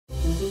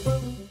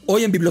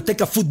Hoy en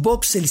Biblioteca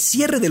Footbox, el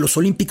cierre de los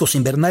Olímpicos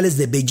Invernales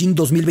de Beijing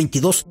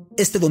 2022.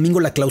 Este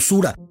domingo la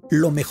clausura,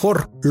 lo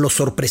mejor, lo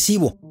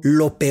sorpresivo,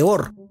 lo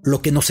peor,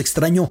 lo que nos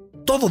extrañó,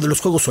 todo de los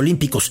Juegos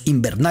Olímpicos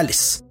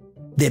Invernales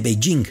de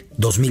Beijing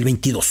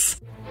 2022.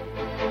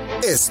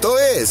 Esto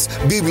es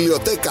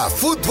Biblioteca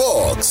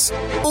Footbox,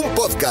 un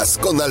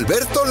podcast con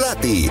Alberto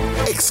Lati,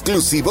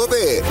 exclusivo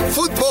de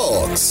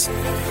Footbox.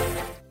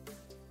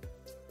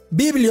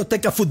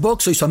 Biblioteca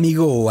Footbox, soy su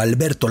amigo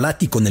Alberto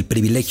Lati con el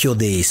privilegio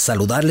de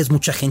saludarles,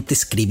 mucha gente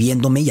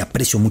escribiéndome y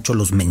aprecio mucho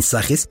los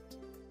mensajes,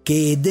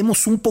 que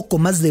demos un poco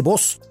más de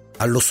voz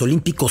a los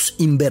Olímpicos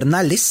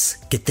Invernales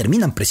que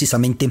terminan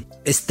precisamente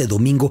este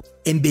domingo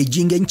en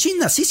Beijing, en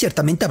China. Sí,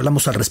 ciertamente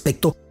hablamos al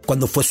respecto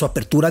cuando fue su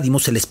apertura,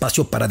 dimos el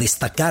espacio para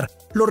destacar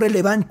lo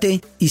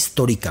relevante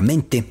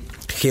históricamente,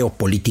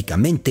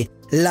 geopolíticamente,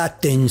 la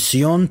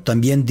tensión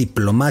también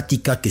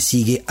diplomática que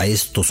sigue a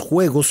estos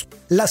juegos,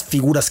 las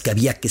figuras que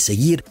había que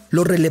seguir,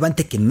 lo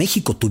relevante que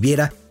México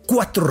tuviera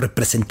 4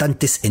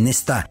 representantes en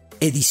esta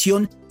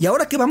edición. Y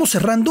ahora que vamos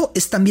cerrando,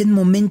 es también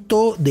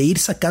momento de ir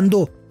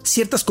sacando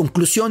ciertas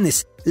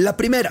conclusiones. La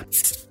primera,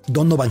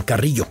 Donovan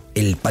Carrillo,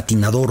 el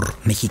patinador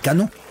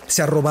mexicano,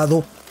 se ha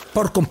robado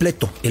por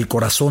completo el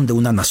corazón de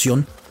una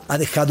nación, ha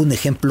dejado un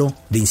ejemplo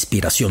de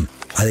inspiración,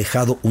 ha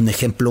dejado un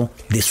ejemplo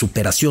de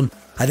superación,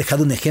 ha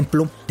dejado un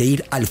ejemplo de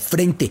ir al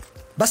frente.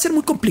 Va a ser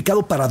muy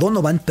complicado para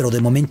Donovan, pero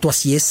de momento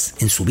así es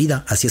en su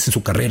vida, así es en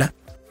su carrera,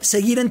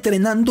 seguir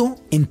entrenando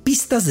en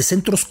pistas de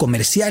centros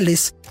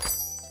comerciales,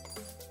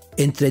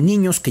 entre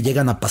niños que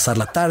llegan a pasar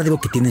la tarde o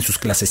que tienen sus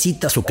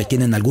clasecitas o que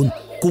tienen algún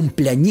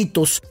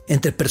cumpleañitos,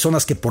 entre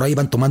personas que por ahí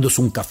van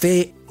tomándose un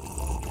café,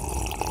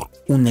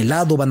 un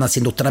helado, van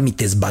haciendo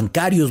trámites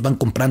bancarios, van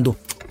comprando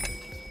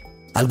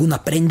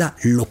alguna prenda,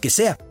 lo que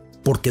sea,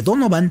 porque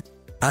Donovan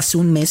hace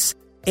un mes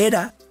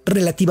era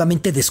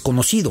relativamente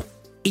desconocido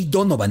y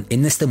Donovan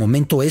en este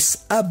momento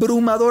es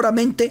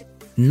abrumadoramente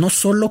no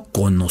solo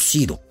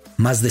conocido,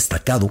 más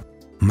destacado,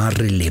 más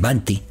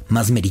relevante,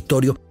 más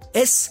meritorio,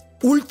 es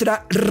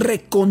ultra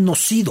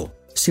reconocido.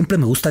 Siempre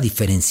me gusta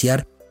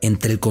diferenciar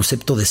entre el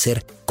concepto de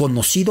ser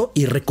conocido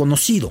y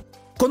reconocido.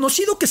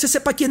 Conocido, que se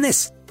sepa quién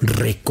es.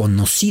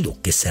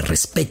 Reconocido, que se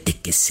respete,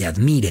 que se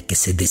admire, que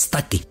se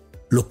destaque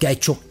lo que ha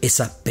hecho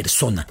esa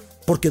persona.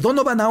 Porque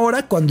Donovan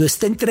ahora, cuando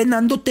esté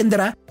entrenando,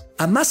 tendrá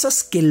a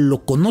masas que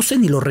lo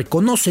conocen y lo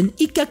reconocen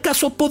y que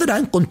acaso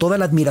podrán, con toda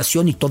la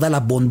admiración y toda la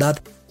bondad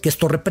que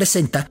esto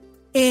representa,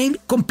 en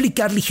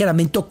complicar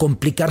ligeramente o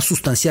complicar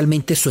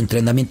sustancialmente su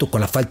entrenamiento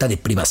con la falta de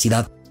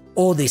privacidad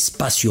o de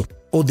espacio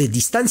o de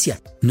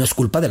distancia. No es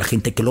culpa de la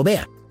gente que lo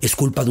vea, es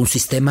culpa de un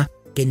sistema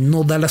que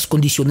no da las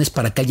condiciones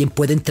para que alguien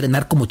pueda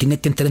entrenar como tiene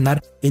que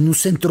entrenar en un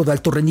centro de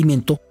alto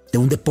rendimiento de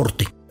un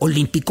deporte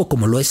olímpico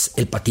como lo es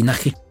el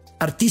patinaje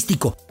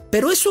artístico.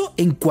 Pero eso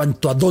en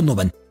cuanto a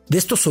Donovan. De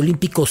estos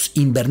Olímpicos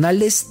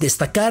Invernales,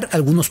 destacar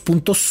algunos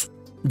puntos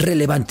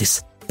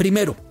relevantes.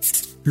 Primero,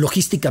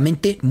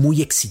 logísticamente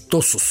muy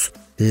exitosos.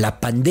 La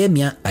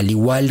pandemia, al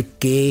igual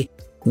que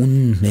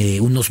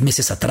unos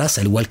meses atrás,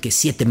 al igual que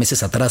 7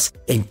 meses atrás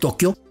en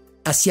Tokio,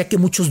 hacía que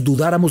muchos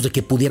dudáramos de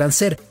que pudieran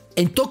ser.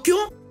 En Tokio,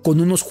 con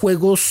unos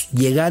juegos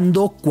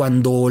llegando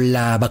cuando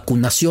la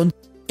vacunación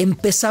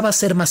empezaba a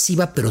ser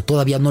masiva, pero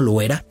todavía no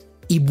lo era,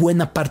 y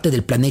buena parte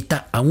del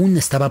planeta aún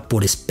estaba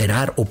por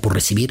esperar o por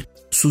recibir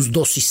sus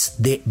dosis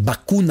de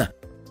vacuna.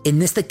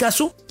 En este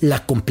caso,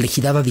 la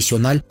complejidad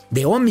adicional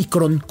de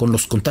Omicron con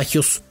los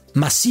contagios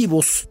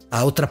masivos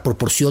a otra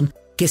proporción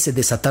que se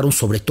desataron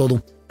sobre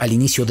todo al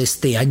inicio de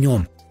este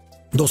año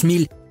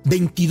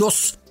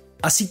 2022.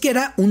 Así que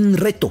era un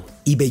reto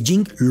y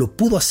Beijing lo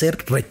pudo hacer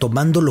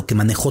retomando lo que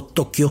manejó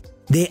Tokio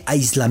de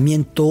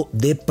aislamiento,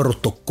 de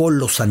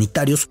protocolos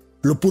sanitarios,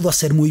 lo pudo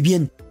hacer muy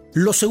bien.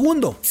 Lo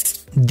segundo,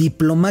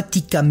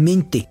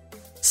 diplomáticamente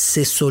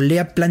se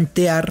solía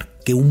plantear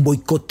que un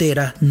boicot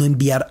era no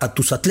enviar a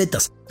tus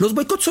atletas. Los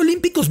boicots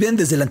olímpicos vienen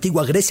desde la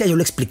antigua Grecia, yo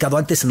lo he explicado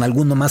antes en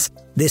alguno más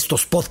de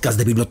estos podcasts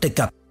de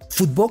Biblioteca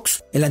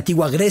Footbox. En la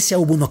antigua Grecia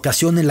hubo una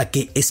ocasión en la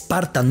que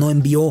Esparta no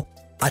envió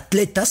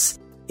atletas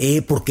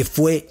porque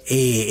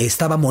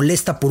estaba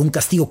molesta por un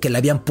castigo que le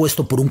habían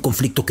puesto por un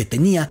conflicto que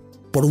tenía,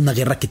 por una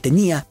guerra que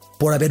tenía,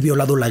 por haber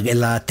violado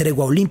la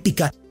tregua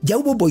olímpica. Ya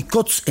hubo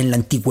boicots en la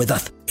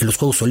antigüedad, en los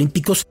Juegos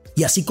Olímpicos,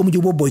 y así como ya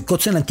hubo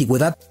boicots en la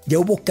antigüedad, ya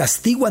hubo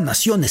castigo a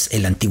naciones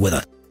en la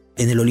antigüedad.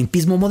 En el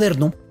olimpismo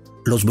moderno,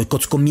 los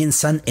boicots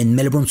comienzan en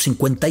Melbourne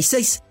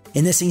 56.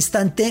 En ese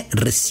instante,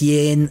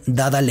 recién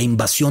dada la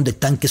invasión de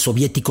tanques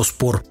soviéticos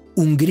por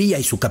Hungría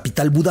y su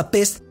capital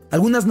Budapest,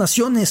 algunas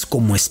naciones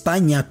como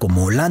España,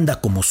 como Holanda,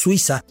 como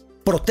Suiza,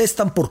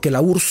 protestan porque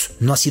la URSS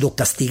no ha sido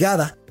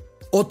castigada.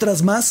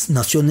 Otras más,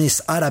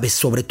 naciones árabes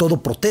sobre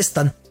todo,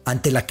 protestan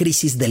ante la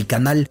crisis del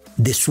canal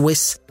de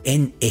Suez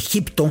en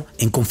Egipto,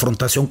 en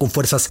confrontación con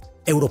fuerzas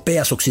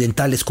europeas,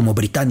 occidentales como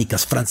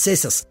británicas,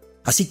 francesas.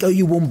 Así que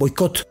hoy hubo un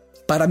boicot.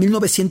 Para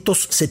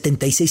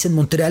 1976 en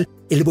Montreal,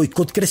 el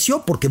boicot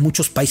creció porque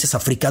muchos países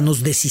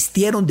africanos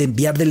desistieron de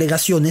enviar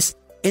delegaciones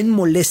en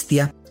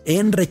molestia,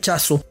 en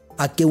rechazo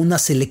a que una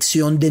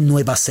selección de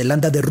Nueva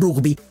Zelanda de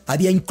rugby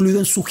había incluido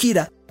en su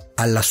gira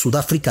a la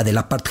Sudáfrica del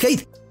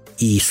apartheid.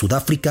 Y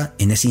Sudáfrica,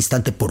 en ese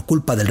instante, por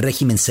culpa del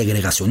régimen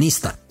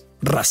segregacionista,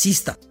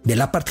 racista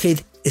del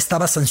apartheid,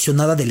 estaba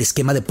sancionada del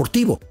esquema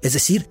deportivo. Es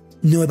decir,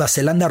 Nueva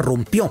Zelanda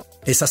rompió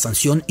esa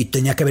sanción y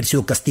tenía que haber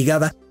sido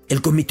castigada.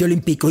 El Comité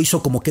Olímpico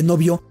hizo como que no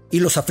vio y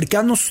los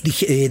africanos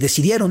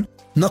decidieron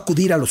no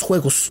acudir a los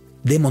Juegos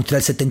de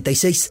Montreal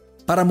 76.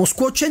 Para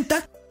Moscú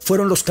 80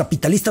 fueron los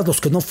capitalistas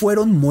los que no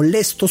fueron,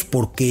 molestos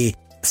porque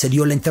se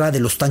dio la entrada de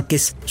los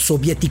tanques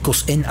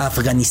soviéticos en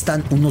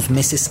Afganistán unos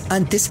meses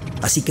antes,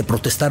 así que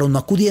protestaron no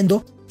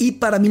acudiendo. Y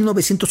para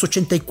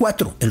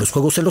 1984, en los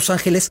Juegos de Los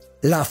Ángeles,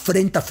 la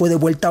afrenta fue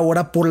devuelta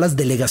ahora por las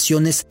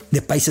delegaciones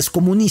de países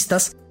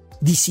comunistas,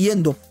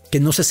 diciendo que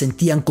no se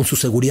sentían con su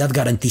seguridad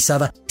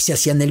garantizada si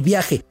hacían el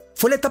viaje.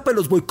 Fue la etapa de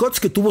los boicots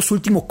que tuvo su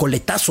último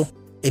coletazo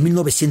en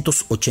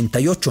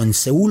 1988 en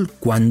Seúl,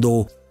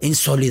 cuando, en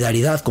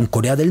solidaridad con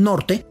Corea del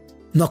Norte,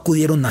 no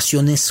acudieron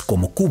naciones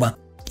como Cuba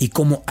y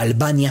como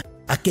Albania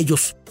a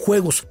aquellos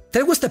Juegos.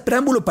 Traigo este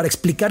preámbulo para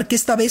explicar que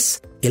esta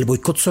vez el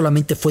boicot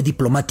solamente fue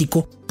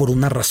diplomático por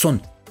una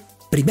razón.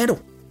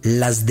 Primero,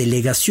 las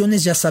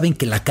delegaciones ya saben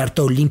que la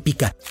Carta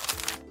Olímpica,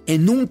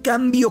 en un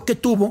cambio que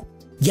tuvo,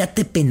 ya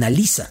te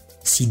penaliza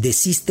si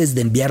desistes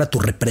de enviar a tu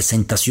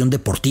representación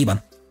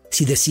deportiva,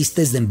 si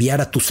desistes de enviar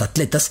a tus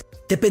atletas,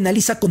 te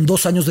penaliza con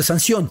 2 años de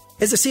sanción.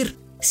 Es decir,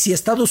 si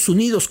Estados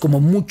Unidos, como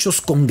muchos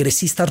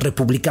congresistas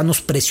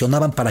republicanos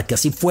presionaban para que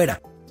así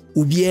fuera,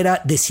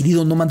 hubiera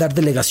decidido no mandar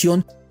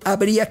delegación,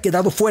 habría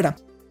quedado fuera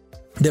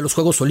de los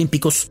Juegos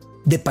Olímpicos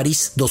de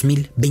París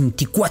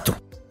 2024.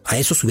 A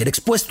eso se hubiera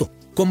expuesto.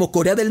 Como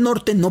Corea del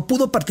Norte no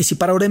pudo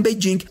participar ahora en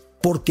Beijing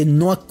porque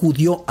no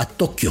acudió a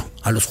Tokio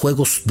a los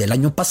Juegos del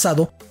año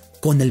pasado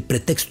con el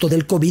pretexto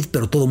del COVID,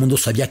 pero todo el mundo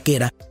sabía que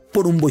era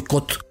por un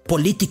boicot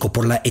político,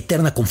 por la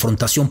eterna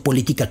confrontación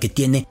política que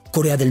tiene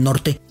Corea del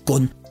Norte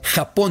con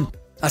Japón.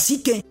 Así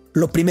que,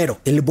 lo primero,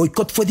 el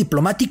boicot fue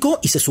diplomático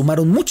y se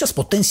sumaron muchas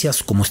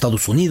potencias como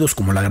Estados Unidos,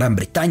 como la Gran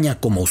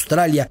Bretaña, como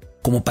Australia,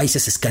 como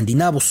países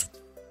escandinavos,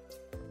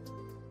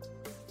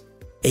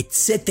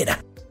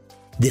 etcétera.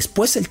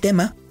 Después el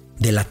tema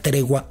de la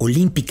tregua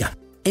olímpica.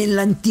 En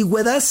la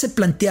antigüedad se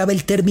planteaba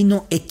el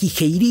término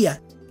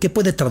equijeiría, que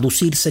puede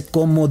traducirse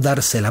como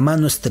darse la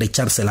mano,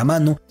 estrecharse la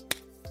mano,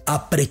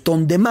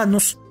 apretón de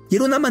manos, y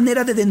era una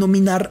manera de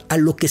denominar a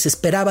lo que se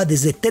esperaba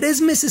desde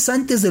 3 meses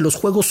antes de los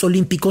Juegos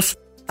Olímpicos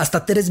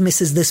hasta 3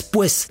 meses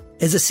después,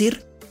 es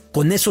decir,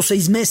 con esos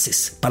 6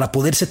 meses para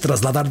poderse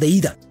trasladar de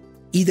ida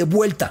y de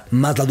vuelta,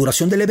 más la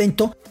duración del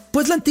evento,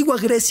 pues la antigua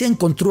Grecia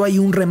encontró ahí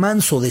un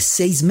remanso de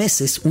 6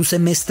 meses, un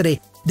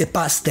semestre de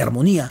paz, de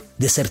armonía,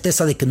 de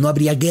certeza de que no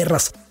habría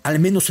guerras, al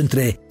menos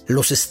entre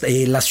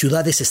las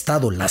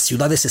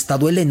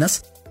ciudades-estado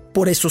helenas,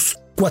 por esos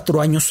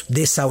 4 años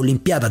de esa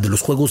olimpiada, de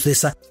los Juegos de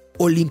esa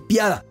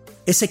olimpiada.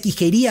 Esa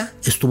equijería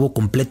estuvo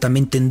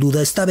completamente en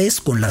duda esta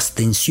vez con las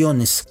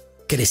tensiones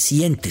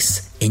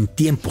crecientes en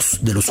tiempos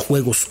de los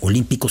Juegos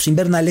Olímpicos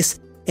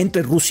Invernales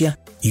entre Rusia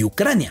y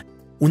Ucrania.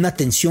 Una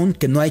tensión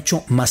que no ha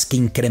hecho más que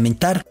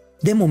incrementar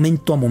de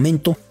momento a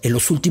momento en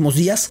los últimos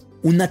días,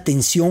 una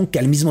tensión que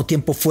al mismo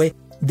tiempo fue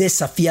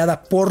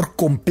desafiada por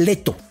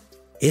completo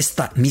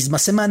esta misma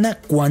semana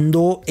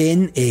cuando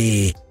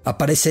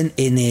aparecen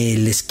en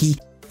el esquí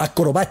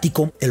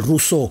acrobático el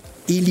ruso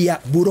Ilya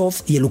Burov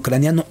y el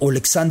ucraniano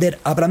Alexander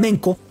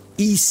Abramenko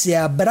y se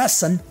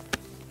abrazan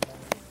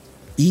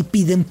y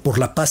piden por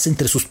la paz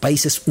entre sus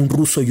países, un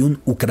ruso y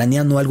un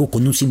ucraniano, algo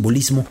con un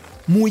simbolismo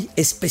muy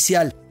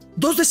especial.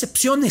 2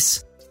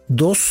 decepciones,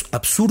 2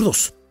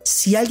 absurdos.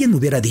 Si alguien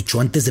hubiera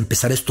dicho antes de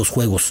empezar estos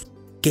juegos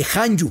que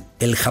Hanyu,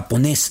 el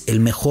japonés, el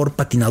mejor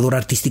patinador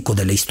artístico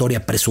de la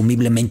historia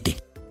presumiblemente,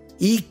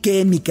 y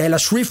que Michaela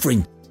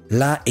Schifrin,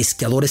 la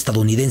esquiadora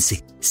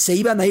estadounidense, se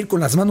iban a ir con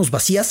las manos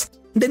vacías,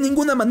 de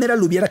ninguna manera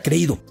lo hubiera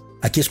creído.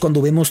 Aquí es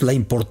cuando vemos la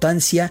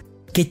importancia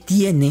que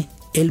tiene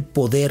el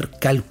poder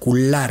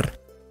calcular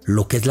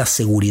lo que es la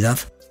seguridad,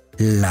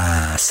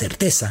 la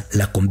certeza,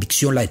 la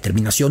convicción, la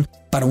determinación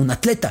para un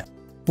atleta.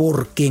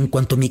 Porque en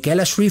cuanto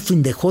Michaela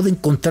Schifrin dejó de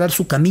encontrar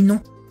su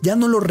camino, ya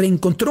no lo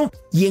reencontró.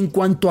 Y en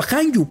cuanto a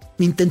Hanyu,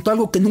 intentó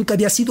algo que nunca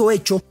había sido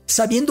hecho,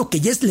 sabiendo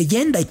que ya es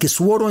leyenda y que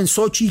su oro en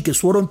Sochi y que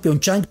su oro en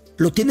Pyeongchang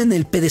lo tienen en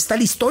el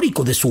pedestal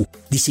histórico de su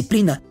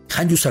disciplina.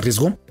 Hanyu se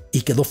arriesgó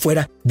y quedó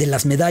fuera de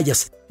las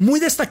medallas. Muy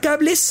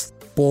destacables,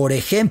 por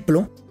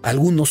ejemplo,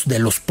 algunos de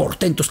los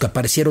portentos que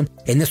aparecieron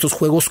en estos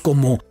juegos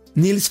como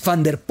Niels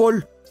van der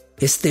Poel,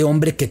 este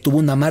hombre que tuvo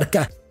una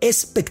marca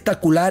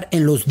espectacular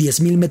en los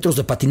 10,000 metros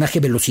de patinaje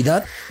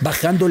velocidad,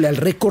 bajándole al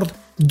récord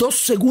 2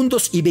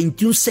 segundos y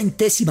 21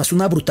 centésimas,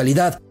 una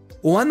brutalidad.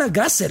 O Anna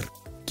Gasser,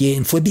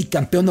 quien fue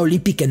bicampeona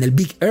olímpica en el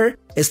Big Air,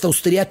 esta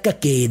austríaca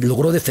que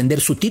logró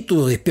defender su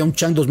título de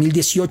Pyeongchang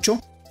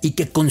 2018 y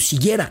que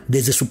consiguiera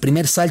desde su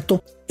primer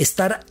salto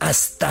estar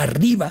hasta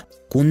arriba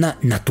con una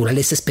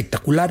naturaleza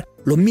espectacular.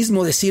 Lo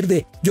mismo decir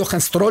de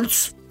Johann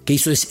Strolz, que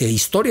hizo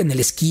historia en el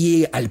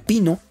esquí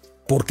alpino,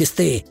 porque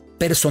este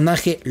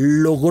personaje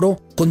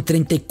logró con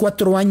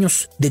 34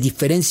 años de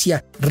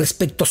diferencia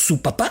respecto a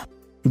su papá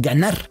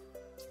ganar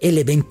el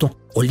evento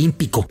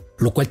olímpico,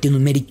 lo cual tiene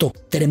un mérito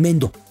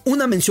tremendo.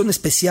 Una mención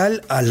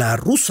especial a la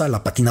rusa,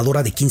 la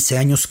patinadora de 15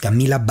 años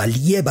Kamila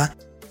Valieva,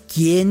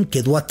 quien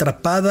quedó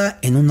atrapada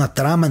en una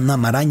trama, en una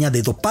maraña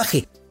de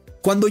dopaje.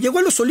 Cuando llegó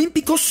a los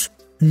Olímpicos,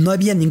 no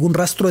había ningún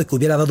rastro de que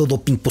hubiera dado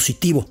doping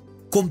positivo.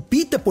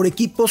 Compite por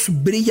equipos,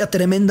 brilla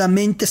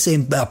tremendamente,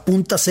 se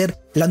apunta a ser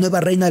la nueva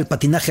reina del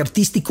patinaje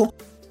artístico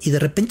y de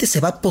repente se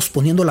va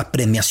posponiendo la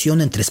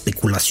premiación entre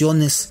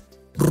especulaciones,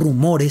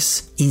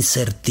 rumores,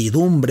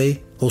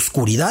 incertidumbre,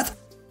 oscuridad,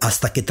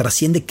 hasta que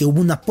trasciende que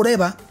hubo una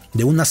prueba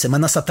de unas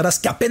semanas atrás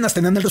que apenas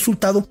tenían el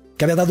resultado,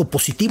 que había dado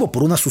positivo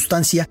por una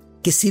sustancia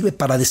que sirve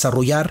para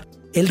desarrollar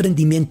el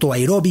rendimiento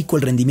aeróbico,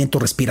 el rendimiento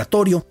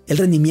respiratorio, el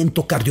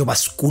rendimiento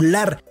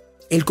cardiovascular.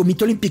 El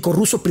Comité Olímpico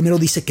Ruso primero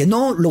dice que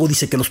no, luego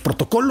dice que los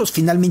protocolos,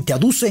 finalmente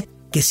aduce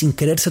que sin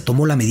querer se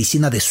tomó la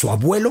medicina de su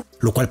abuelo,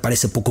 lo cual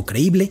parece poco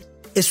creíble.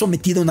 Es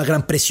sometida a una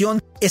gran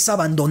presión, es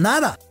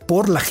abandonada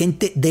por la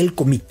gente del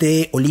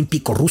Comité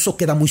Olímpico Ruso,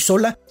 queda muy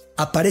sola,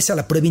 aparece a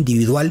la prueba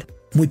individual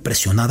muy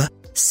presionada,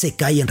 se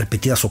cae en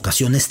repetidas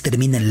ocasiones,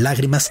 termina en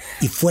lágrimas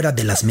y fuera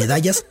de las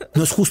medallas.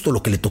 No es justo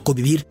lo que le tocó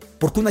vivir,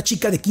 porque una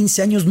chica de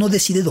 15 años no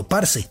decide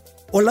doparse.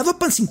 O la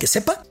dopan sin que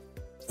sepa,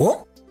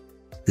 o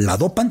la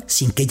dopan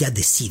sin que ella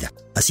decida.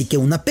 Así que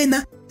una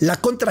pena. La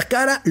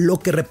contracara, lo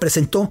que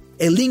representó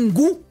el Lin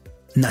Gu,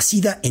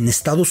 nacida en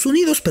Estados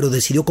Unidos, pero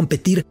decidió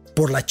competir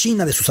por la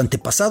China de sus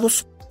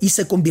antepasados y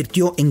se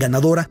convirtió en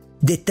ganadora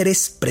de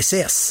 3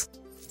 preseas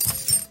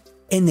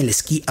en el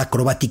esquí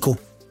acrobático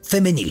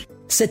femenil.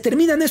 Se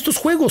terminan estos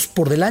juegos.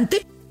 Por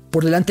delante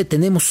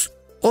tenemos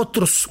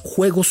otros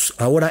juegos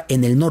ahora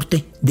en el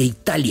norte de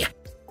Italia.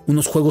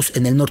 Unos juegos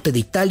en el norte de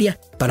Italia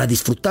para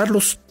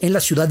disfrutarlos en la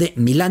ciudad de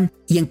Milán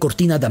y en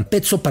Cortina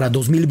d'Ampezzo para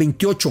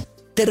 2028.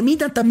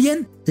 Termina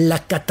también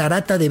la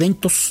catarata de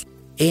eventos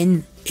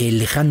en el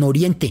lejano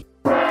oriente.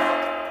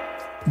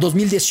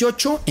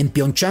 2018 en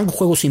Pyeongchang,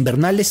 Juegos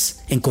Invernales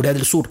en Corea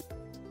del Sur.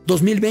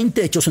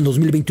 2020, hechos en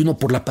 2021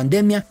 por la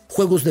pandemia,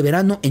 Juegos de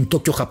Verano en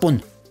Tokio,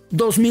 Japón.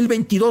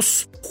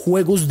 2022,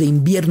 Juegos de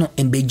Invierno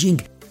en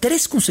Beijing.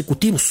 3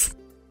 consecutivos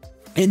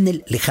en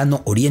el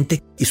lejano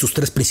oriente y sus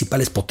 3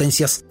 principales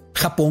potencias,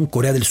 Japón,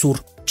 Corea del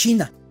Sur,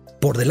 China.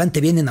 Por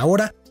delante vienen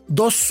ahora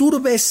 2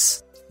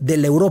 urbes de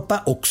la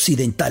Europa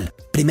occidental.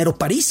 Primero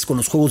París con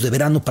los Juegos de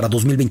Verano para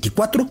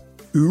 2024,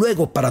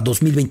 luego para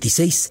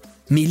 2026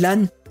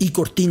 Milán y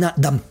Cortina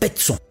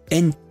d'Ampezzo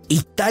en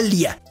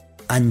Italia.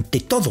 Ante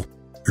todo,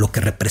 lo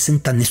que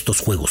representan estos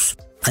juegos,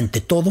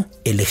 ante todo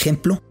el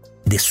ejemplo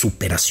de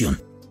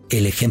superación,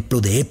 el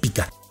ejemplo de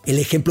épica, el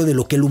ejemplo de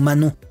lo que el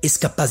humano es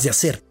capaz de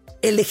hacer,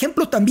 el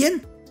ejemplo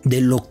también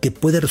de lo que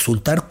puede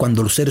resultar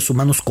cuando los seres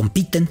humanos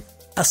compiten,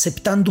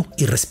 aceptando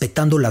y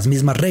respetando las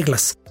mismas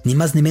reglas, ni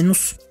más ni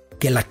menos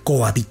que la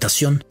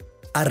cohabitación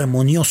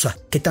armoniosa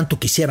que tanto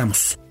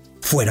quisiéramos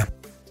fuera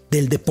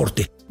del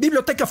deporte.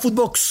 Biblioteca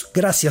Footbox,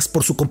 gracias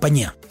por su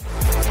compañía.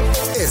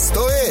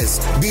 Esto es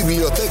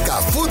Biblioteca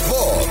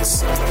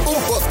Footbox,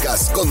 un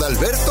podcast con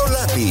Alberto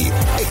Lati,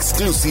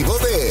 exclusivo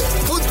de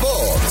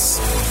Footbox.